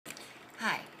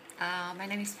My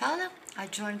name is Paola. I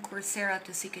joined Coursera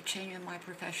to seek a change in my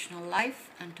professional life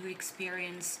and to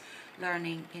experience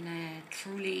learning in a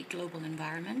truly global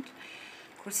environment.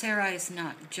 Coursera is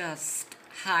not just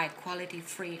high quality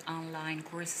free online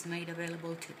courses made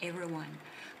available to everyone.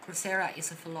 Coursera is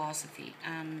a philosophy,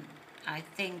 and I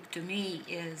think to me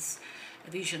is a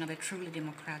vision of a truly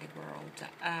democratic world.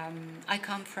 I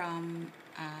come from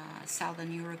a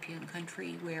southern European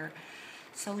country where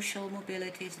social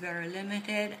mobility is very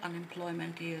limited,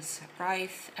 unemployment is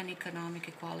rife, and economic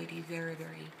equality very,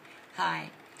 very high.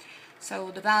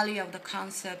 So the value of the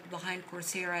concept behind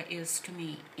Coursera is to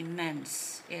me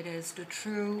immense. It is the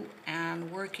true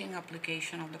and working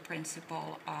application of the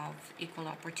principle of equal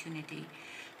opportunity,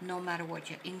 no matter what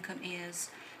your income is,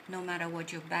 no matter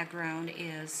what your background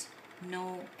is,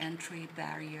 no entry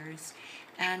barriers,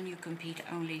 and you compete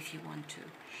only if you want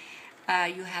to.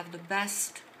 You have the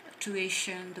best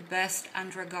tuition, the best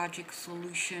andragogic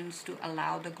solutions to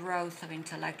allow the growth of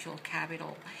intellectual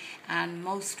capital, and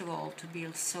most of all, to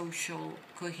build social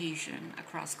cohesion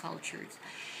across cultures.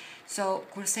 So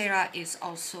Coursera is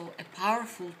also a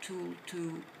powerful tool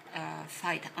to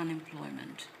fight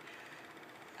unemployment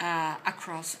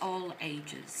across all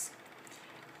ages.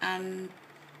 And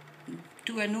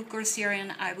to a new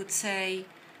Courserian, I would say,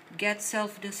 get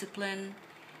self-discipline,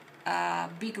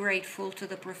 be grateful to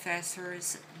the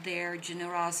professors. Their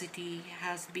generosity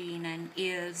has been and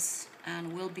is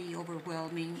and will be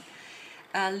overwhelming.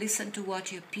 Listen to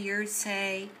what your peers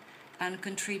say and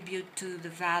contribute to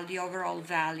the overall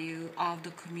value of the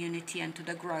community and to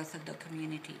the growth of the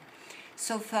community.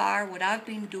 So far, what I've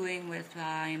been doing with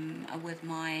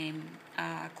my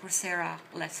Coursera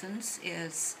lessons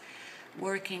is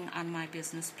working on my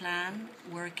business plan,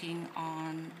 working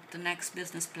on the next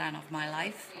business plan of my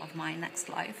life, of my next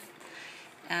life,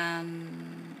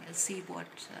 and see what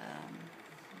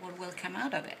will come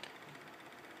out of it.